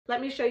Let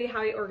me show you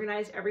how I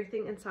organized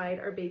everything inside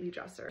our baby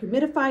dresser.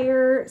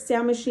 Humidifier,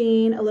 sound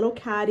machine, a little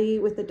caddy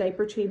with the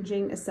diaper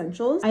changing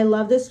essentials. I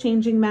love this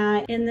changing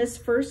mat. In this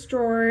first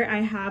drawer, I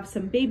have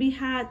some baby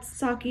hats,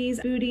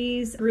 sockies,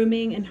 booties,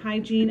 grooming and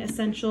hygiene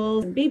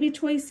essentials, some baby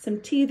toys, some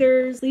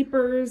teethers,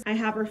 sleepers. I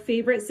have our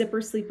favorite zipper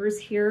sleepers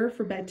here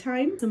for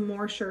bedtime. Some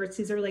more shirts.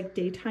 These are like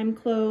daytime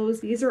clothes.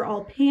 These are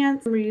all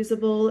pants,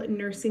 reusable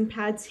nursing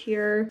pads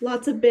here,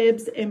 lots of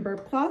bibs and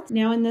burp cloths.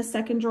 Now in this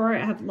second drawer,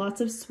 I have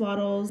lots of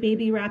swaddles,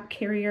 baby wrap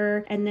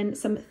carrier, and then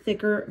some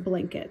thicker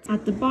blankets.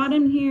 At the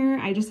bottom here,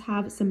 I just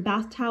have some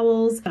bath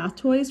towels, bath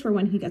toys for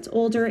when he gets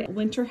older,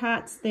 winter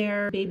hats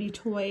there, baby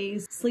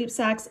toys, sleep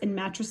sacks and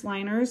mattress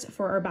liners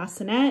for our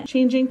bassinet,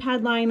 changing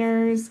pad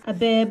liners, a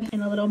bib,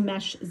 and a little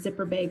mesh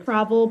zipper bag,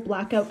 travel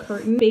blackout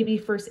curtain, baby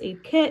first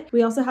aid kit.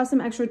 We also have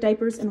some extra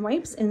diapers and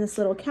wipes in this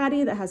little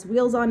caddy that has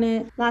wheels on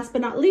it. Last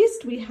but not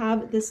least, we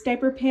have this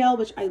diaper pail,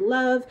 which I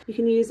love. You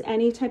can use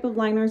any type of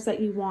liners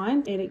that you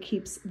want, and it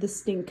keeps the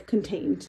stink contained.